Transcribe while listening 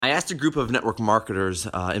I asked a group of network marketers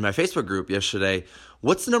in my Facebook group yesterday,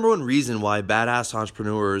 what's the number one reason why badass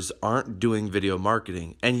entrepreneurs aren't doing video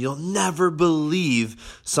marketing? And you'll never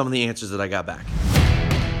believe some of the answers that I got back.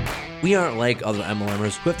 We aren't like other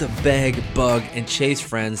MLMers who have to beg, bug, and chase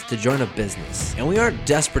friends to join a business. And we aren't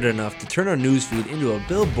desperate enough to turn our newsfeed into a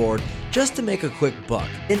billboard just to make a quick buck.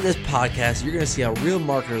 In this podcast, you're going to see how real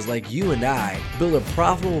marketers like you and I build a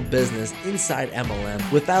profitable business inside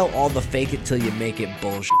MLM without all the fake it till you make it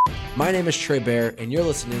bullshit. My name is Trey Bear, and you're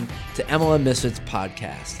listening to MLM Misfits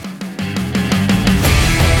Podcast.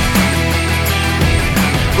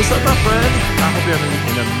 What's up, my friend? I hope you're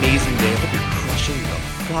having an amazing day. I hope you're crushing the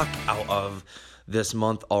fuck out of this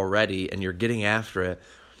month already and you're getting after it.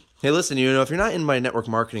 Hey, listen, if you're not in my network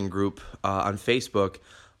marketing group on Facebook,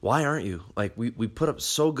 why aren't you? Like, we put up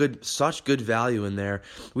such good value in there.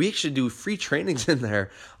 We actually do free trainings in there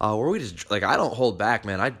where we just, I don't hold back,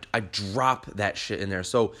 man. I drop that shit in there.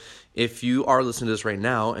 So if you are listening to this right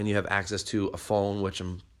now and you have access to a phone, which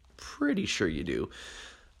I'm pretty sure you do,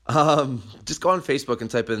 just go on Facebook and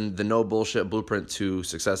type in the No Bullshit Blueprint to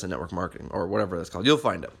Success in Network Marketing or whatever that's called. You'll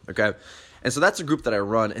find it, okay? And so that's a group that I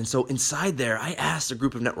run. And so inside there, I asked a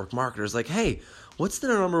group of network marketers, like, hey, what's the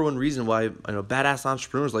number one reason why badass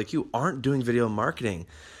entrepreneurs like you aren't doing video marketing?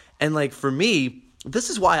 And for me, this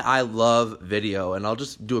is why I love video. And I'll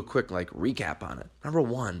just do a quick recap on it. Number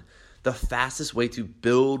one, the fastest way to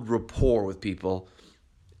build rapport with people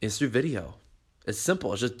is through video. It's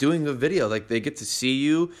simple. It's just doing a video. They get to see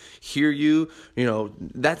you, hear you.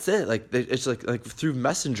 That's it. It's like through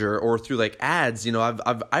Messenger or through ads.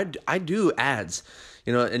 I do ads.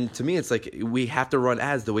 And to me, it's we have to run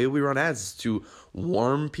ads. The way we run ads is to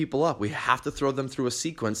warm people up. We have to throw them through a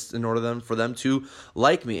sequence in order for them to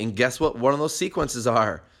like me. And guess what? One of those sequences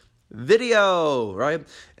are video, right?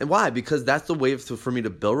 And why? Because that's the way for me to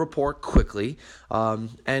build rapport quickly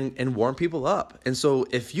and warm people up. And so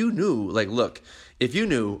if you knew, if you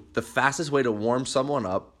knew the fastest way to warm someone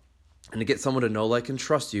up and to get someone to know, like, and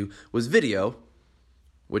trust you was video,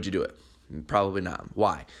 would you do it? Probably not.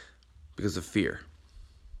 Why? Because of fear.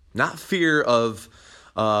 Not fear of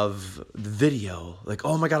video.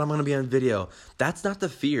 Oh my God, I'm going to be on video. That's not the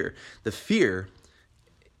fear. The fear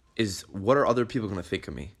is, what are other people going to think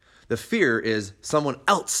of me? The fear is someone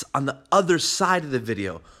else on the other side of the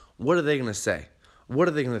video. What are they going to say? What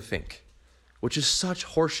are they going to think? Which is such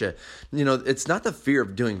horseshit. It's not the fear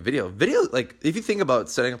of doing video. Video, if you think about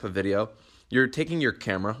setting up a video, you're taking your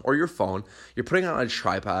camera or your phone, you're putting it on a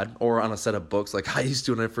tripod or on a set of books like I used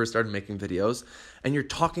to when I first started making videos, and you're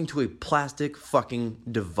talking to a plastic fucking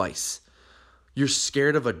device. You're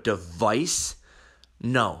scared of a device?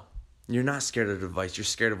 No. You're not scared of a device. You're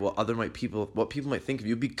scared of what people might think of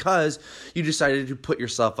you because you decided to put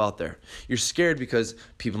yourself out there. You're scared because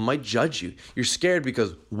people might judge you. You're scared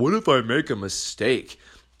because what if I make a mistake?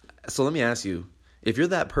 So let me ask you, if you're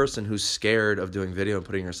that person who's scared of doing video and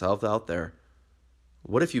putting yourself out there,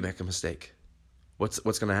 what if you make a mistake? What's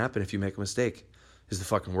going to happen if you make a mistake? Is the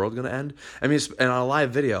fucking world going to end? And on a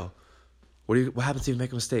live video, what happens if you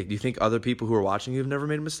make a mistake? Do you think other people who are watching you have never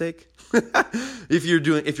made a mistake? If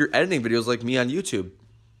you're editing videos like me on YouTube,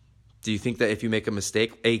 do you think that if you make a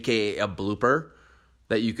mistake, aka a blooper,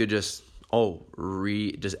 that you could just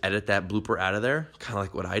edit that blooper out of there, kind of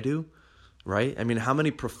like what I do, right? How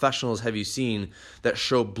many professionals have you seen that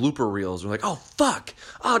show blooper reels? We're like, oh fuck,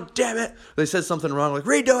 oh damn it, they said something wrong,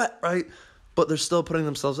 redo it, right? But they're still putting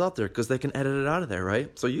themselves out there because they can edit it out of there,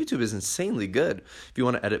 right? So YouTube is insanely good if you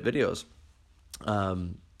want to edit videos.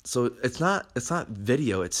 So it's not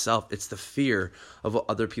video itself, it's the fear of what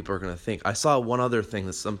other people are going to think. I saw one other thing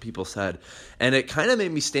that some people said, and it kind of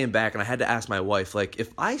made me stand back, and I had to ask my wife, if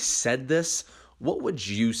I said this, what would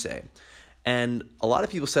you say? And a lot of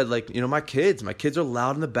people said, my kids are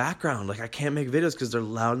loud in the background. I can't make videos because they're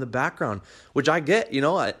loud in the background, which I get.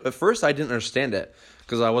 At first I didn't understand it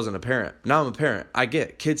because I wasn't a parent. Now I'm a parent. I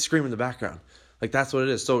get kids screaming in the background. That's what it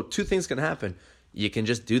is. So two things can happen. You can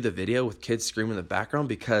just do the video with kids screaming in the background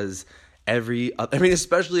because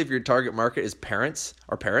especially if your target market is parents,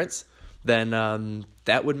 then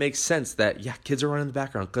that would make sense that, yeah, kids are running in the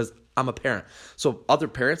background because I'm a parent. So other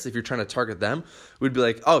parents, if you're trying to target them, would be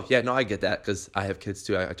like, oh, yeah, no, I get that because I have kids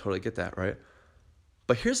too. I totally get that, right?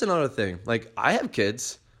 But here's another thing. I have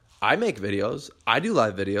kids. I make videos. I do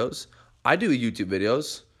live videos. I do YouTube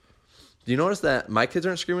videos. Do you notice that my kids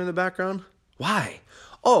aren't screaming in the background? Why?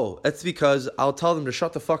 Oh, that's because I'll tell them to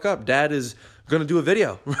shut the fuck up. Dad is going to do a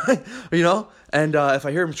video, right? And if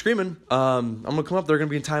I hear him screaming, I'm going to come up. They're going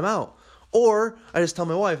to be in timeout. Or I just tell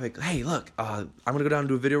my wife, hey, look, I'm going to go down and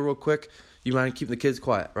do a video real quick. You mind keeping the kids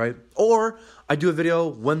quiet, right? Or I do a video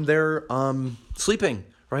when they're sleeping,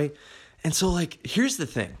 right? And so, like, here's the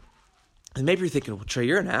thing. And maybe you're thinking, well, Trey,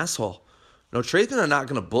 you're an asshole. No, Trey's not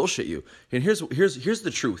gonna bullshit you. And here's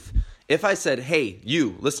the truth. If I said, hey,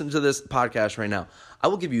 you, listen to this podcast right now, I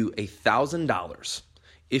will give you $1,000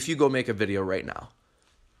 if you go make a video right now.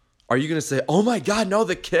 Are you gonna say, oh my God, no,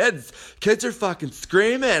 the kids are fucking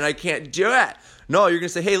screaming, I can't do it? No, you're gonna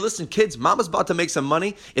say, hey, listen, kids, mama's about to make some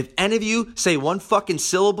money. If any of you say one fucking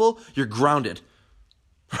syllable, you're grounded.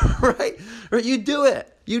 Right? You do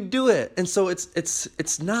it. And so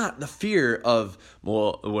it's not the fear of,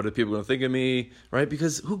 well, what are people gonna think of me, right?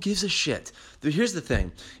 Because who gives a shit? Here's the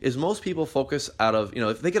thing, is most people focus out of,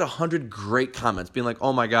 if they get 100 great comments being like,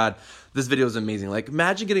 oh my God, this video is amazing. Like,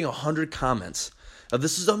 imagine getting 100 comments of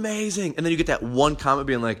this is amazing, and then you get that one comment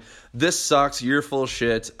being like, this sucks, you're full of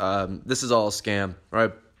shit, this is all a scam,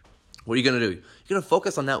 right? What are you going to do? You're going to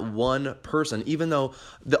focus on that one person, even though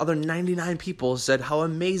the other 99 people said how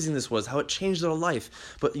amazing this was, how it changed their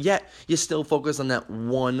life. But yet, you still focus on that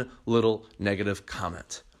one little negative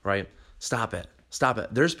comment, right? Stop it.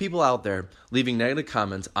 There's people out there leaving negative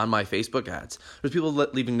comments on my Facebook ads. There's people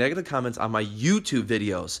leaving negative comments on my YouTube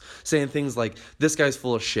videos saying things like, this guy's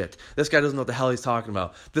full of shit. This guy doesn't know what the hell he's talking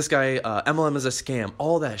about. This guy, MLM is a scam.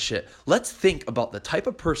 All that shit. Let's think about the type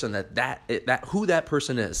of person who that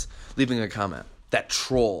person is leaving a comment. That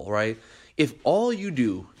troll, right? If all you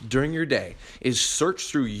do during your day is search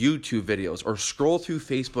through YouTube videos or scroll through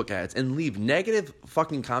Facebook ads and leave negative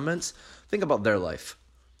fucking comments, think about their life.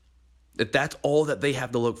 If that's all that they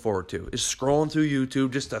have to look forward to is scrolling through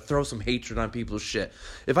YouTube just to throw some hatred on people's shit.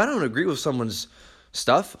 If I don't agree with someone's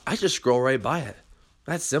stuff, I just scroll right by it.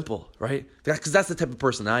 That's simple, right? Because that's the type of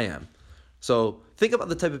person I am. So think about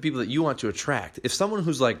the type of people that you want to attract. If someone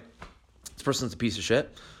who's like, this person's a piece of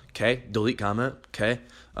shit, okay, delete comment, okay,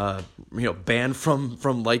 banned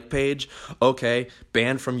from like page, okay,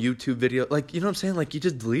 banned from YouTube video, like, you know what I'm saying? Like, you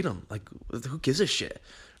just delete them. Like, who gives a shit?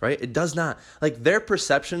 Right? It does not, like, their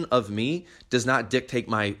perception of me does not dictate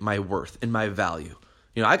my worth and my value.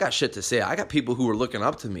 I got shit to say. I got people who are looking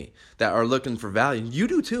up to me that are looking for value. You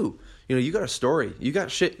do too. You got a story. You got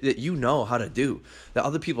shit that you know how to do. That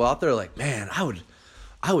other people out there are like, man, I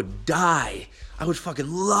would die. I would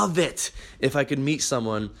fucking love it if I could meet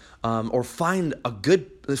someone or find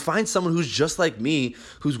someone who's just like me,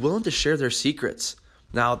 who's willing to share their secrets.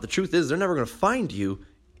 Now, the truth is, they're never going to find you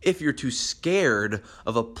if you're too scared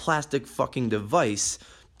of a plastic fucking device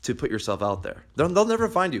to put yourself out there. They'll never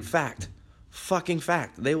find you. Fact. Fucking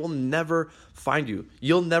fact. They will never find you.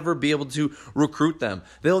 You'll never be able to recruit them.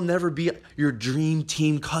 They'll never be your dream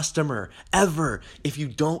team customer, ever, if you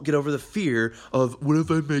don't get over the fear of, what if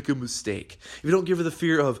I make a mistake? If you don't get over the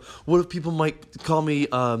fear of, what if people might call me,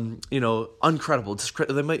 uncredible,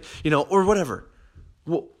 they might, or whatever.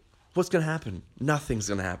 Well, what's going to happen? Nothing's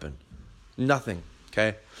going to happen. Nothing.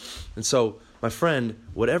 Okay? And so, my friend,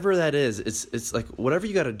 whatever that is, it's like whatever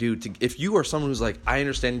you got to do to, if you are someone who's like, I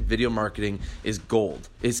understand video marketing is gold,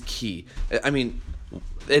 is key. I mean,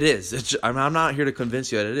 it is. I'm not here to convince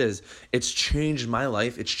you that it is. It's changed my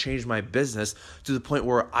life. It's changed my business to the point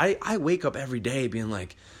where I wake up every day being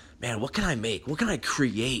like, man, what can I make? What can I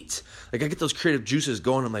create? Like, I get those creative juices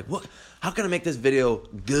going. I'm like, how can I make this video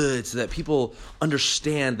good so that people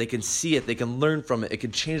understand, they can see it, they can learn from it, it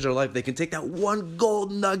can change their life, they can take that one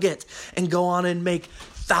gold nugget and go on and make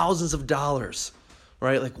thousands of dollars,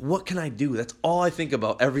 right? Like, what can I do? That's all I think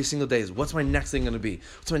about every single day is, what's my next thing going to be?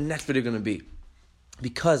 What's my next video going to be?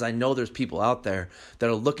 Because I know there's people out there that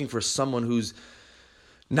are looking for someone who's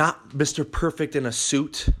not Mr. Perfect in a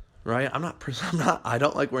suit, right? I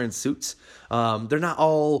don't like wearing suits. They're not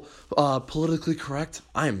all politically correct.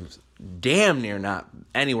 I'm damn near not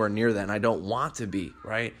anywhere near that, and I don't want to be,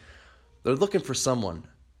 right? They're looking for someone,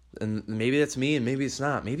 and maybe that's me, and maybe it's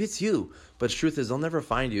not. Maybe it's you, but the truth is, they'll never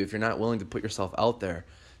find you if you're not willing to put yourself out there.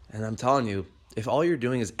 And I'm telling you, if all you're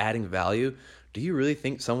doing is adding value, do you really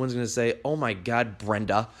think someone's going to say, oh my God,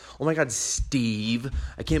 Brenda, oh my God, Steve,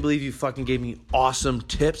 I can't believe you fucking gave me awesome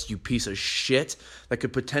tips, you piece of shit, that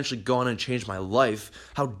could potentially go on and change my life.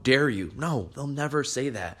 How dare you? No, they'll never say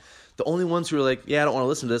that. The only ones who are like, yeah, I don't want to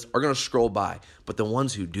listen to this, are going to scroll by. But the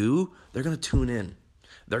ones who do, they're going to tune in.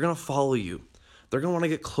 They're going to follow you. They're going to want to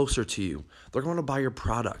get closer to you. They're going to want to buy your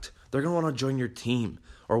product. They're going to want to join your team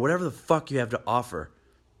or whatever the fuck you have to offer.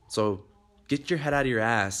 So get your head out of your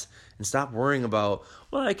ass and stop worrying about,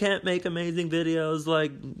 well, I can't make amazing videos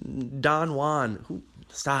like Don Juan.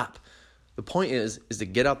 Stop. The point is to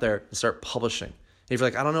get out there and start publishing. And if you're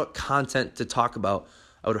like, I don't know what content to talk about,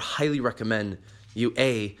 I would highly recommend you,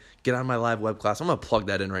 get on my live web class. I'm going to plug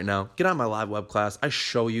that in right now. Get on my live web class. I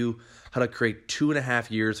show you how to create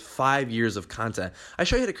 2.5 years, 5 years of content. I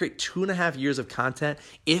show you how to create 2.5 years of content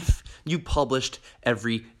if you published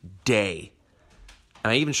every day.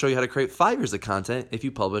 And I even show you how to create 5 years of content if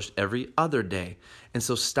you published every other day. And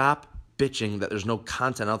so stop bitching that there's no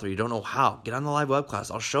content out there. You don't know how. Get on the live web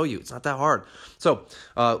class. I'll show you. It's not that hard. So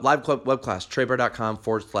live web class,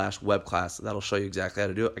 TreyBear.com/web class. That'll show you exactly how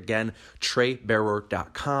to do it. Again,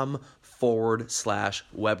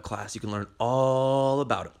 TreyBear.com/web class. You can learn all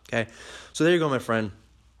about it. Okay. So there you go, my friend.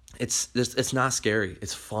 It's not scary.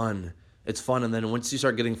 It's fun. It's fun. And then once you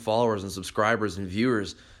start getting followers and subscribers and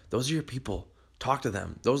viewers, those are your people. Talk to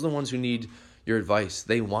them. Those are the ones who need your advice.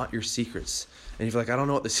 They want your secrets. And if you're like, I don't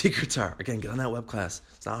know what the secrets are, again, get on that web class.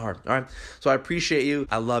 It's not hard. All right. So I appreciate you.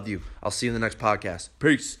 I love you. I'll see you in the next podcast.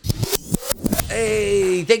 Peace.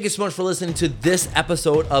 Hey, thank you so much for listening to this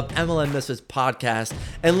episode of MLM Misfits Podcast.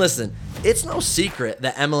 And listen, it's no secret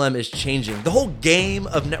that MLM is changing. The whole game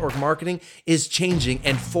of network marketing is changing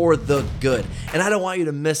and for the good. And I don't want you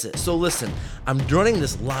to miss it. So listen, I'm running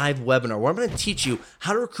this live webinar where I'm going to teach you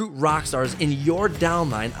how to recruit rock stars in your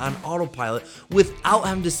downline on autopilot without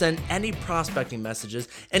having to send any prospecting messages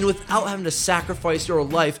and without having to sacrifice your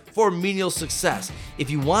life for menial success. If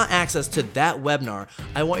you want access to that webinar,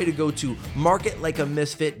 I want you to go to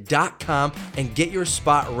marketlikeamisfit.com and get your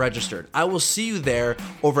spot registered. I will see you there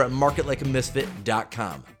over at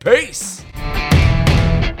marketlikeamisfit.com. Peace!